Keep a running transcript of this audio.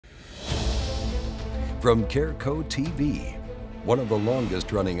From Careco TV, one of the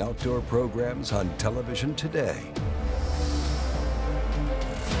longest-running outdoor programs on television today.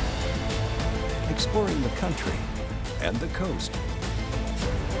 Exploring the country and the coast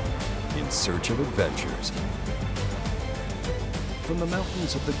in search of adventures. From the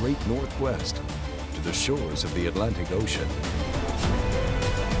mountains of the great Northwest to the shores of the Atlantic Ocean.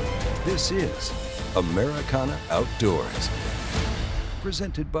 This is Americana Outdoors,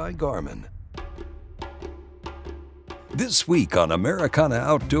 presented by Garmin. This week on Americana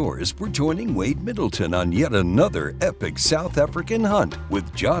Outdoors, we're joining Wade Middleton on yet another epic South African hunt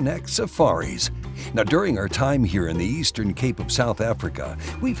with John X Safaris. Now, during our time here in the Eastern Cape of South Africa,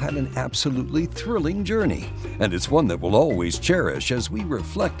 we've had an absolutely thrilling journey, and it's one that we'll always cherish as we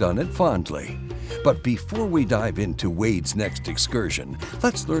reflect on it fondly. But before we dive into Wade's next excursion,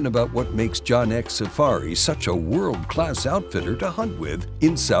 let's learn about what makes John X Safaris such a world-class outfitter to hunt with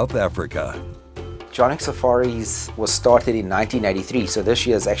in South Africa. John X Safaris was started in 1983, so this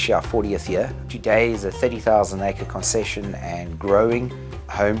year is actually our 40th year. Today is a 30,000 acre concession and growing,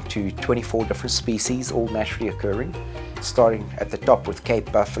 home to 24 different species, all naturally occurring. Starting at the top with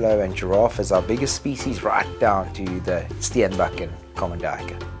Cape buffalo and giraffe as our biggest species, right down to the steenbok and common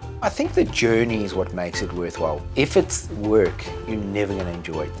duiker. I think the journey is what makes it worthwhile. If it's work, you're never going to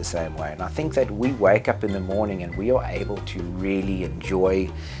enjoy it the same way. And I think that we wake up in the morning and we are able to really enjoy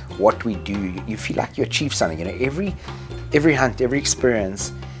what we do. You feel like you achieve something. You know, every hunt, every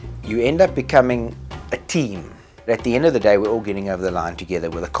experience, you end up becoming a team. At the end of the day, we're all getting over the line together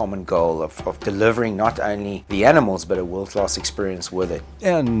with a common goal of delivering not only the animals, but a world-class experience with it.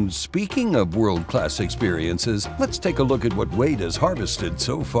 And speaking of world-class experiences, let's take a look at what Wade has harvested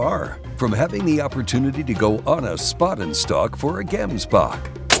so far. From having the opportunity to go on a spot and stalk for a gemsbok.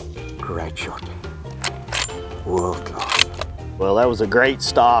 Great shot. World-class. Well, that was a great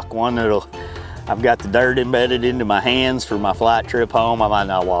stock, one I've got the dirt embedded into my hands for my flight trip home. I might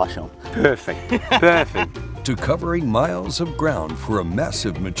not wash them. Perfect, perfect. To covering miles of ground for a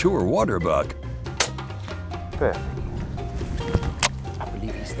massive mature waterbuck. Perfect. I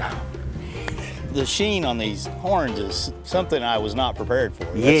believe he's down. The sheen on these horns is something I was not prepared for.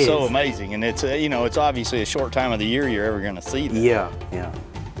 Yes. It's so amazing, and it's it's obviously a short time of the year you're ever going to see that. Yeah.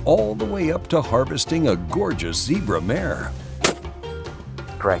 All the way up to harvesting a gorgeous zebra mare.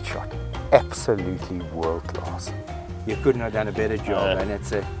 Great shot. Absolutely world class. You couldn't have done a better job, and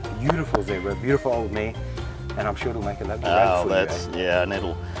it's a beautiful zebra, beautiful old mare. And I'm sure it'll make a lovely ride for you. Yeah, and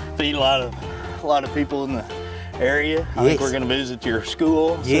it'll feed a lot of people in the area. I think we're going to visit your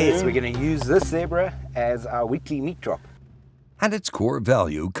school soon. Yes, we're going to use this zebra as our weekly meat drop. At its core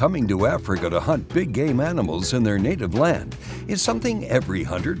value, coming to Africa to hunt big game animals in their native land is something every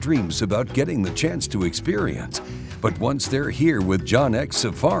hunter dreams about getting the chance to experience. But once they're here with John X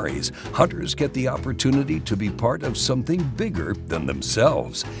Safaris, hunters get the opportunity to be part of something bigger than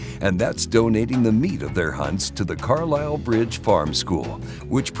themselves. And that's donating the meat of their hunts to the Carlisle Bridge Farm School,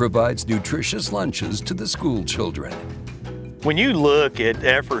 which provides nutritious lunches to the school children. When you look at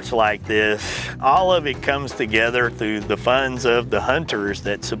efforts like this, all of it comes together through the funds of the hunters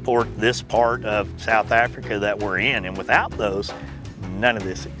that support this part of South Africa that we're in. And without those, none of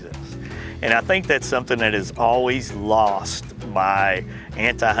this exists. And I think that's something that is always lost by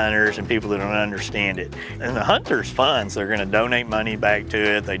anti-hunters and people that don't understand it. And the hunters' funds, they're going to donate money back to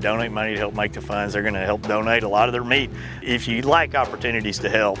it. They donate money to help make the funds. They're going to help donate a lot of their meat. If you like opportunities to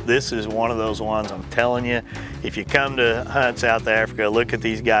help, this is one of those ones. I'm telling you, if you come to hunt South Africa, look at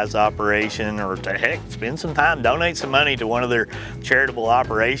these guys' operation, or to heck, spend some time, donate some money to one of their charitable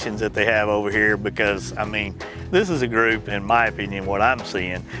operations that they have over here, because, I mean, this is a group, in my opinion, what I'm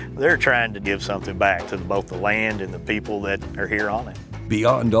seeing, they're trying to give something back to both the land and the people that are here on it.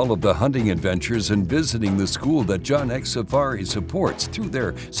 Beyond all of the hunting adventures and visiting the school that John X Safari supports through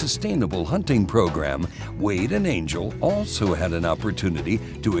their sustainable hunting program, Wade and Angel also had an opportunity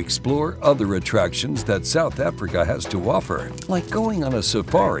to explore other attractions that South Africa has to offer, like going on a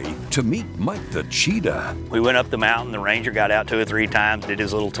safari to meet Mike the cheetah. We went up the mountain, the ranger got out 2 or 3 times, did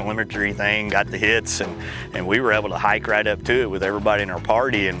his little telemetry thing, got the hits, and we were able to hike right up to it with everybody in our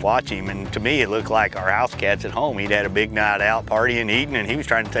party and watch him. And to me, it looked like our house cats at home. He'd had a big night out partying, eating, and he was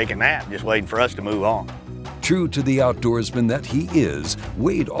trying to take a nap, just waiting for us to move on. True to the outdoorsman that he is,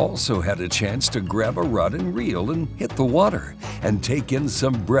 Wade also had a chance to grab a rod and reel and hit the water and take in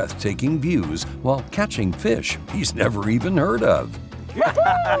some breathtaking views while catching fish he's never even heard of.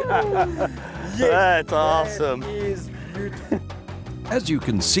 That's awesome. As you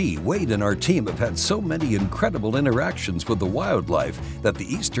can see, Wade and our team have had so many incredible interactions with the wildlife that the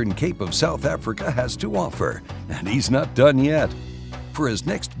Eastern Cape of South Africa has to offer, and he's not done yet. For his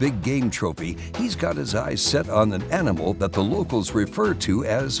next big game trophy, he's got his eyes set on an animal that the locals refer to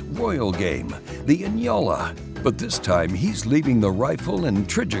as royal game, the Nyala. But this time, he's leaving the rifle and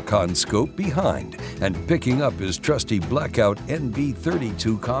Trijicon scope behind and picking up his trusty Blackout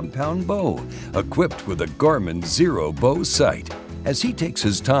NV32 Compound Bow, equipped with a Garmin Xero bow sight. As he takes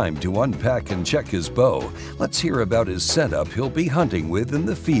his time to unpack and check his bow, let's hear about his setup he'll be hunting with in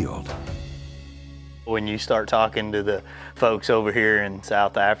the field. When you start talking to the folks over here in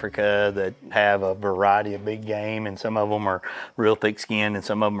South Africa that have a variety of big game, and some of them are real thick skinned and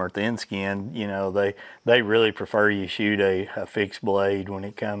some of them are thin skinned, you know, they really prefer you shoot a fixed blade when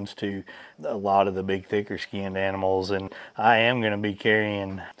it comes to a lot of the big thicker skinned animals. And I am going to be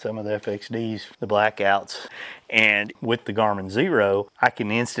carrying some of the FXDs, the Blackouts, and with the Garmin Xero, I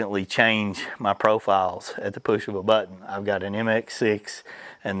can instantly change my profiles at the push of a button. I've got an MX6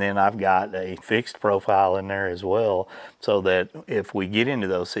 and then I've got a fixed profile in there as well, so that if we get into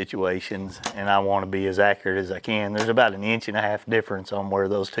those situations and I want to be as accurate as I can, there's about an 1.5 inch difference on where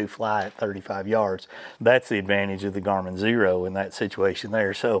those two fly at 35 yards. That's the advantage of the Garmin Xero in that situation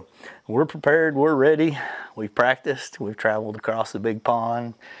there. So we're prepared, we're ready, we've practiced, we've traveled across the big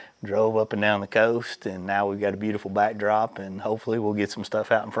pond, drove up and down the coast, and now we've got a beautiful backdrop, and hopefully we'll get some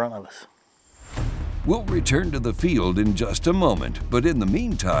stuff out in front of us. We'll return to the field in just a moment, but in the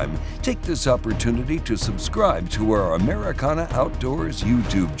meantime, take this opportunity to subscribe to our Americana Outdoors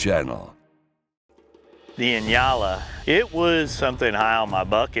YouTube channel. The Nyala, it was something high on my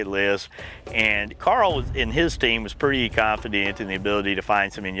bucket list, and Carl and his team was pretty confident in the ability to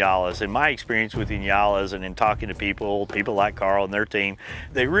find some Nyalas. In my experience with Nyalas and in talking to people like Carl and their team,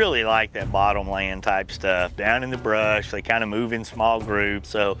 they really like that bottomland type stuff. Down in the brush, they kind of move in small groups.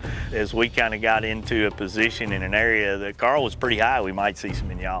 So as we kind of got into a position in an area that Carl was pretty high, we might see some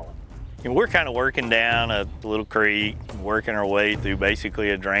Nyala. And we're kind of working down a little creek, working our way through basically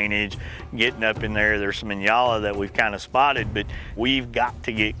a drainage, getting up in there. There's some Nyala that we've kind of spotted, but we've got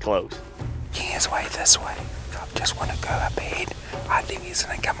to get close. Here's way this way. I just want to go up ahead. I think he's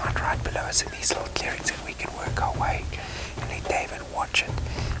going to come out right below us in these little clearings, and we can work our way and let David watch it.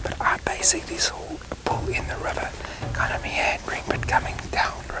 But I basically saw a pull in the river, kind of meandering, but coming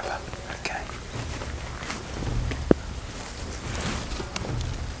down river. Okay.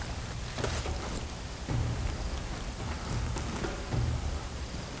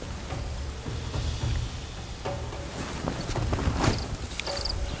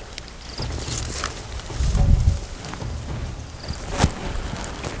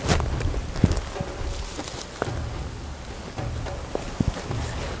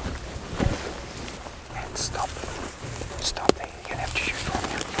 Stop there. You're going to have to shoot from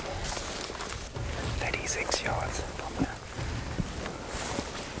here. 36 yards from here.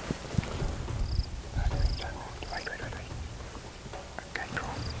 Wait. Okay,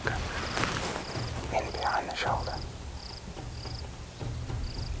 draw. Go. In behind the shoulder.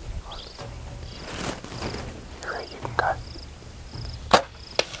 You're ready, you can go.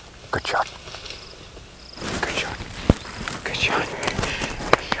 Good shot. Good shot. Good shot.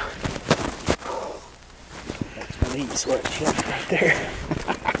 Neat sweat shot right there.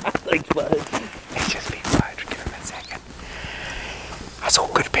 Thanks, bud. It's just been quiet. Give him a second. I saw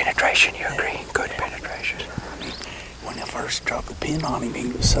good penetration, you agree? Good penetration. When I first dropped the pin on him, he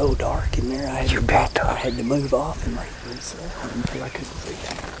was so dark in there. I had to move off and reset until I couldn't see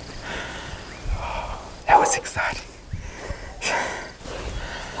him. That was exciting.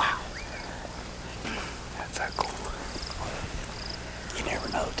 Wow. That's so cool. You never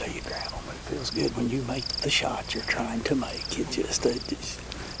know till you grab them. It feels good when you make the shot you're trying to make. It just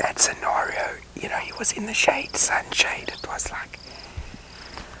that scenario, you know, he was in the shade, sunshade. It was like,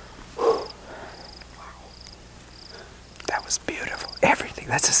 wow, that was beautiful. Everything.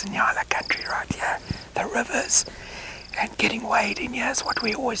 This is Nyala country right here. The rivers and getting Wade in here is what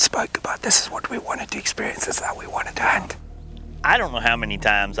we always spoke about. This is what we wanted to experience. This is how we wanted to hunt. I don't know how many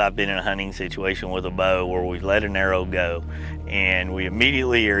times I've been in a hunting situation with a bow where we let an arrow go and we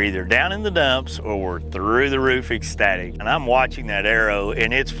immediately are either down in the dumps or we're through the roof ecstatic. And I'm watching that arrow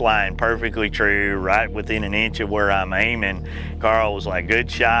and it's flying perfectly true, right within an inch of where I'm aiming. Carl was like,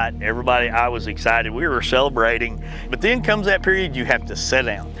 good shot. Everybody, I was excited. We were celebrating. But then comes that period you have to sit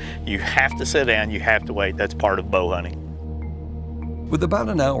down. You have to sit down, you have to wait. That's part of bow hunting. With about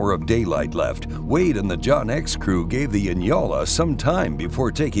an hour of daylight left, Wade and the John X crew gave the Nyala some time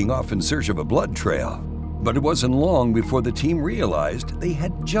before taking off in search of a blood trail. But it wasn't long before the team realized they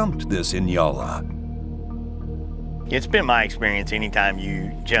had jumped this Nyala. It's been my experience anytime you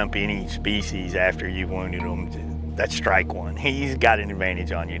jump any species after you've wounded them, that's strike one. He's got an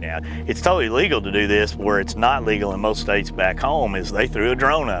advantage on you now. It's totally legal to do this. Where it's not legal in most states back home is they threw a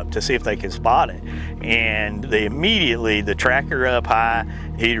drone up to see if they could spot it. And they immediately, the tracker up high,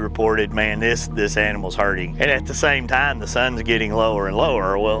 he reported, man, this animal's hurting. And at the same time, the sun's getting lower and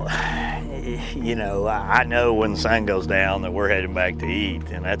lower. Well, you know, I know when the sun goes down that we're heading back to eat,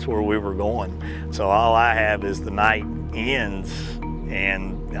 and that's where we were going. So all I have is the night ends,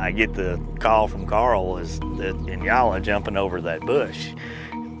 and I get the call from Carl is that Nyala jumping over that bush.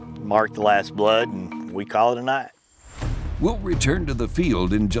 Mark the last blood, and we call it a night. We'll return to the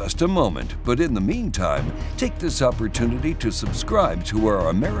field in just a moment, but in the meantime, take this opportunity to subscribe to our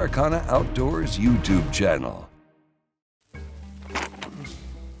Americana Outdoors YouTube channel.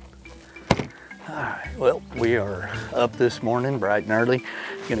 All right, well, we are up this morning bright and early.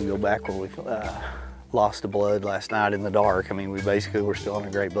 Gonna go back where we lost the blood last night in the dark. I mean, we basically were still on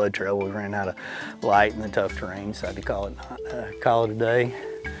a great blood trail. We ran out of light in the tough terrain, so I had to call it a day.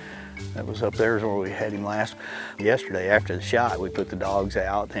 That was up there is where we had him last. Yesterday after the shot, we put the dogs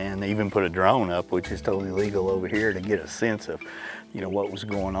out and even put a drone up, which is totally legal over here, to get a sense of, you know, what was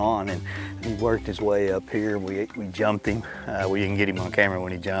going on. And he worked his way up here. We jumped him. We didn't get him on camera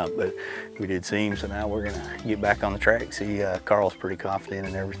when he jumped, but we did see him. So now we're gonna get back on the track. See, Carl's pretty confident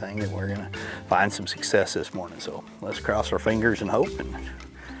in everything that we're gonna find some success this morning. So let's cross our fingers and hope, and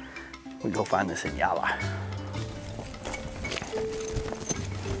we go find this Nyala.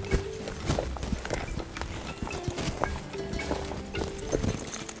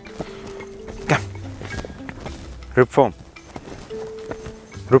 Roep for him.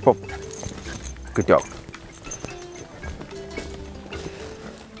 Roep op. Good dog.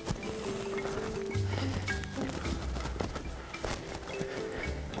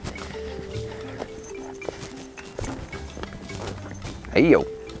 Hey yo,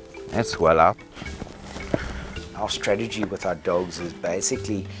 that's well up. Our strategy with our dogs is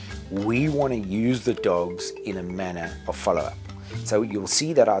basically we want to use the dogs in a manner of follow-up. So you'll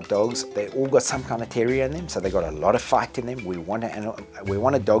see that our dogs, they all got some kind of terrier in them, so they got a lot of fight in them. We want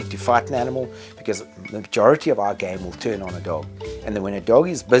a dog to fight an animal because the majority of our game will turn on a dog. And then when a dog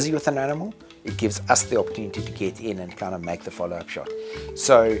is busy with an animal, it gives us the opportunity to get in and kind of make the follow-up shot.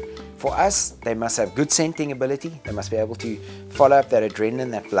 So for us, they must have good scenting ability. They must be able to follow up that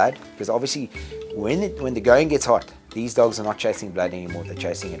adrenaline, that blood, because obviously when the going gets hot, these dogs are not chasing blood anymore, they're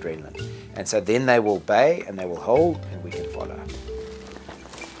chasing adrenaline. And so then they will bay and they will hold and we can follow up.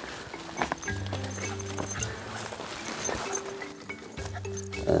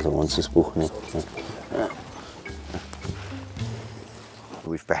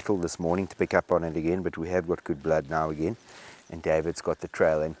 We've battled this morning to pick up on it again, but we have got good blood now again, and David's got the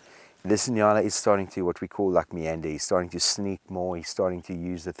trail. And this Nyala is starting to what we call like meander. He's starting to sneak more. He's starting to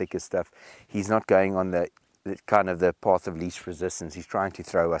use the thicker stuff. He's not going on the kind of the path of least resistance. He's trying to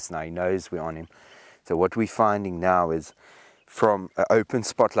throw us now. He knows we're on him. So what we're finding now is from an open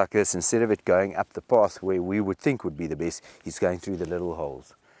spot like this, instead of it going up the path where we would think would be the best, he's going through the little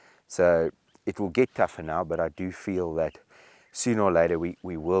holes. So it will get tougher now, but I do feel that sooner or later we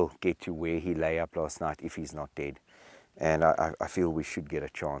will get to where he lay up last night if he's not dead. And I feel we should get a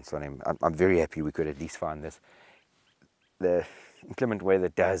chance on him. I'm very happy we could at least find this. The inclement weather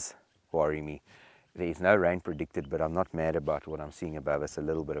does worry me. There is no rain predicted, but I'm not mad about what I'm seeing above us, a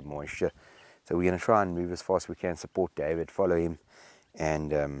little bit of moisture. So we're going to try and move as fast as we can, support David, follow him,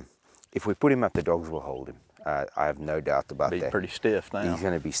 and if we put him up, the dogs will hold him. I have no doubt about that. He's pretty stiff now. He's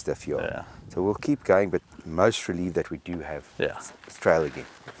going to be stiff, yeah. So we'll keep going, but most relieved that we do have this trail again.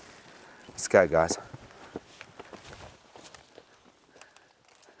 Let's go, guys.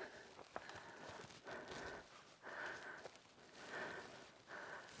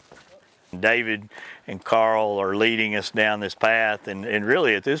 David and Carl are leading us down this path, and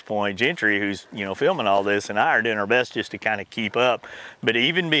really at this point, Gentry, who's filming all this, and I are doing our best just to kind of keep up. But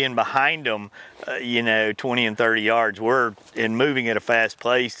even being behind them, 20 and 30 yards, we're moving at a fast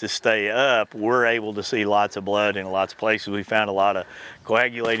pace to stay up. We're able to see lots of blood in lots of places. We found a lot of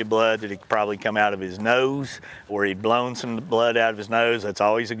coagulated blood that had probably come out of his nose, where he'd blown some blood out of his nose. That's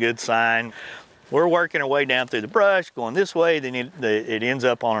always a good sign. We're working our way down through the brush, going this way, then it ends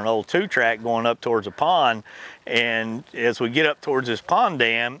up on an old 2-track going up towards a pond. And as we get up towards this pond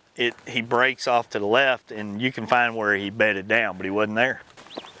dam, he breaks off to the left, and you can find where he bedded down, but he wasn't there.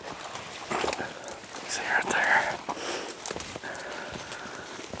 See right there.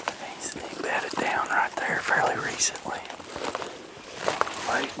 He bedded down right there fairly recently.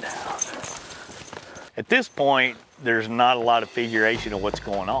 Right down. At this point, there's not a lot of figuration of what's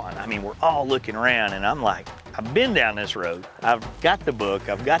going on. I mean, we're all looking around, and I'm like, I've been down this road. I've got the book,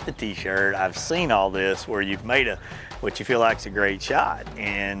 I've got the t-shirt, I've seen all this where you've made what you feel like is a great shot,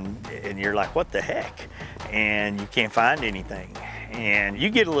 and you're like, what the heck? And you can't find anything. And you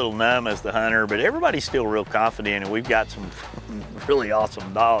get a little numb as the hunter, but everybody's still real confident, and we've got some really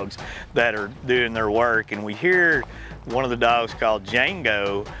awesome dogs that are doing their work. And we hear one of the dogs called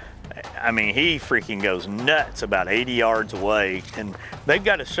Django. I mean, he freaking goes nuts about 80 yards away, and they've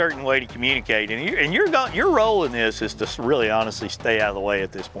got a certain way to communicate. And your role in this is to really honestly stay out of the way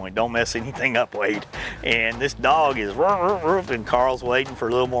at this point. Don't mess anything up, Wade. And this dog is and Carl's waiting for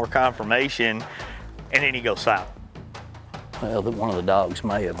a little more confirmation, and then he goes silent. Well, one of the dogs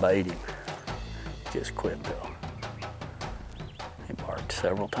may have bait him. Just quit though. He barked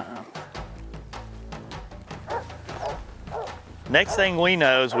several times. Next thing we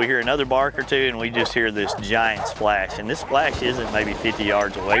know is we hear another bark or two, and we just hear this giant splash. And this splash isn't maybe 50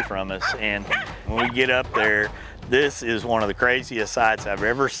 yards away from us. And when we get up there, this is one of the craziest sights I've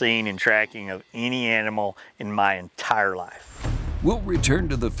ever seen in tracking of any animal in my entire life. We'll return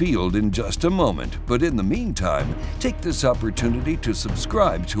to the field in just a moment, but in the meantime, take this opportunity to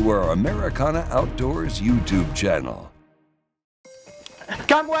subscribe to our Americana Outdoors YouTube channel.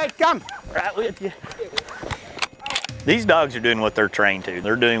 Come, Wade, come! Right with you. These dogs are doing what they're trained to.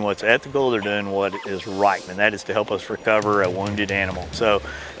 They're doing what's ethical, they're doing what is right, and that is to help us recover a wounded animal. So,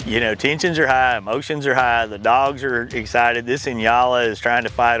 you know, tensions are high, emotions are high, the dogs are excited. This Nyala is trying to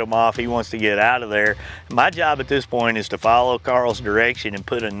fight them off. He wants to get out of there. My job at this point is to follow Carl's direction and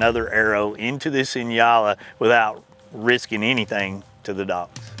put another arrow into this Nyala without risking anything to the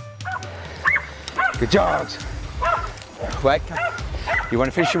dogs. Good dogs. Wade, come. You want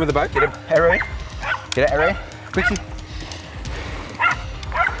to finish him with the boat? Get an arrow in. Get an arrow in. Quickly.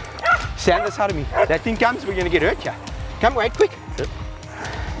 Stand this side of me. That thing comes, we're gonna get hurt, yeah. Come, Wade, quick.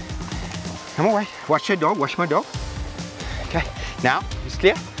 Come on, Wade. Watch your dog, watch my dog. Okay, now, it's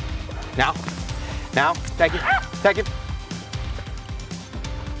clear. Now, take it, take it.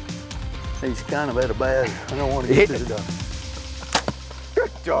 He's kind of at a bad, I don't want to get to the dog.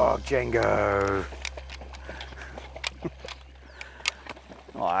 Good dog, Django.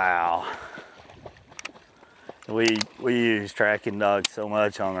 Wow. We use tracking dogs so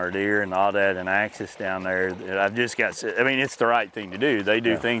much on our deer and all that and axis down there that I've just got, I mean, it's the right thing to do. They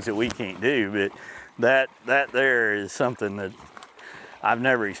do things that we can't do, but that there is something that I've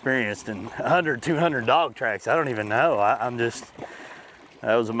never experienced in 100, 200 dog tracks. I don't even know. I'm just,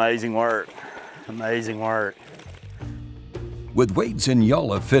 that was amazing work, amazing work. With Wade's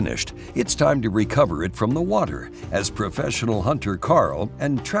Nyala finished, it's time to recover it from the water as professional hunter Carl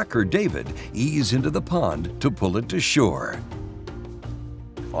and tracker David ease into the pond to pull it to shore.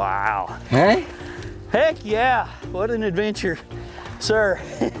 Wow. Hey? Heck yeah, what an adventure, sir.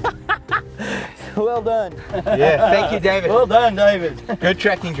 Well done. Yeah, thank you, David. Well done, David. Good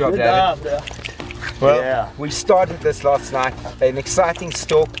tracking job, Good David. job, Well, yeah. We started this last night, an exciting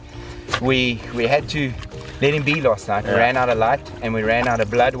stalk. We had to let him be last night. We ran out of light and we ran out of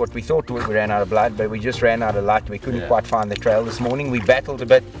blood. What we thought we ran out of blood, but we just ran out of light. We couldn't quite find the trail this morning. We battled a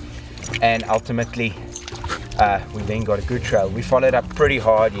bit and ultimately we then got a good trail. We followed up pretty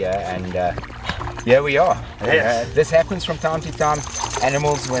hard here and here we are. Yes. This happens from time to time.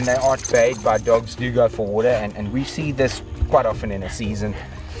 Animals, when they aren't bayed by dogs, do go for water, and we see this quite often in a season.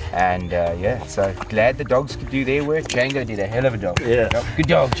 And yeah, so glad the dogs could do their work. Django did a hell of a job. Yeah. Good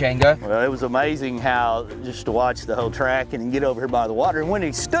dog, Django. Well, it was amazing how just to watch the whole track and get over here by the water. And when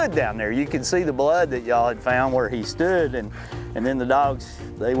he stood down there, you could see the blood that y'all had found where he stood. And then the dogs,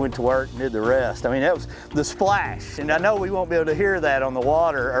 they went to work and did the rest. I mean, that was the splash. And I know we won't be able to hear that on the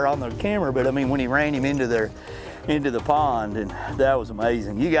water or on the camera, but I mean, when he ran him into the pond, and that was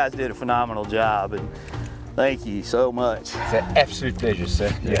amazing. You guys did a phenomenal job. And thank you so much. It's an absolute pleasure,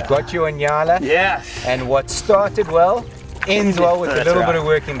 sir. Yeah. You've got your Nyala. Yes. And what started well, ends well with a little bit of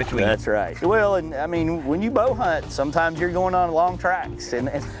work in between. That's right. Well, and I mean, when you bow hunt, sometimes you're going on long tracks. And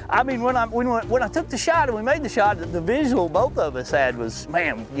I mean, when I took the shot and we made the shot, the visual both of us had was,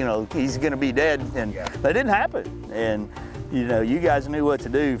 man, you know, he's going to be dead. And that didn't happen. And, you know, you guys knew what to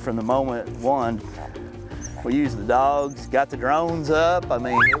do from the moment one. We used the dogs, got the drones up. I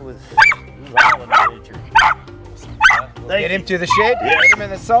mean, it was all an adventure. Get him to the shed, Yes. get him in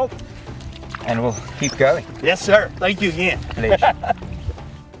the salt, and we'll keep going. Yes, sir. Thank you again. Pleasure.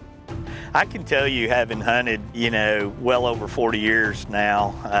 I can tell you, having hunted, you know, well over 40 years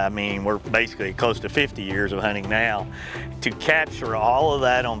now, I mean, we're basically close to 50 years of hunting now, to capture all of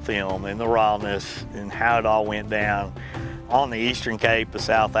that on film and the rawness and how it all went down on the Eastern Cape of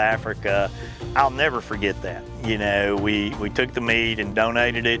South Africa, I'll never forget that. You know, we took the meat and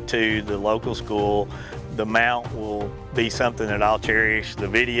donated it to the local school. The mount will be something that I'll cherish. The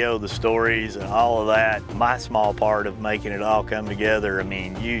video, the stories, and all of that, my small part of making it all come together. I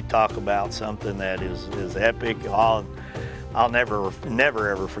mean, you talk about something that is epic. I'll never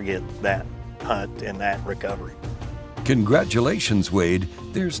ever forget that hunt and that recovery. Congratulations, Wade.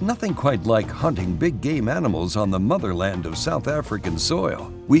 There's nothing quite like hunting big game animals on the motherland of South African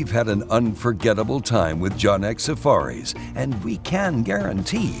soil. We've had an unforgettable time with John X Safaris, and we can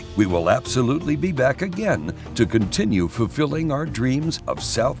guarantee we will absolutely be back again to continue fulfilling our dreams of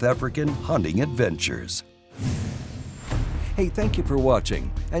South African hunting adventures. Hey, thank you for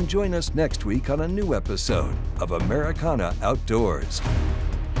watching, and join us next week on a new episode of Americana Outdoors.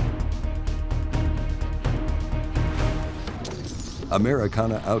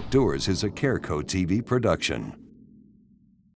 Americana Outdoors is a Careco TV production.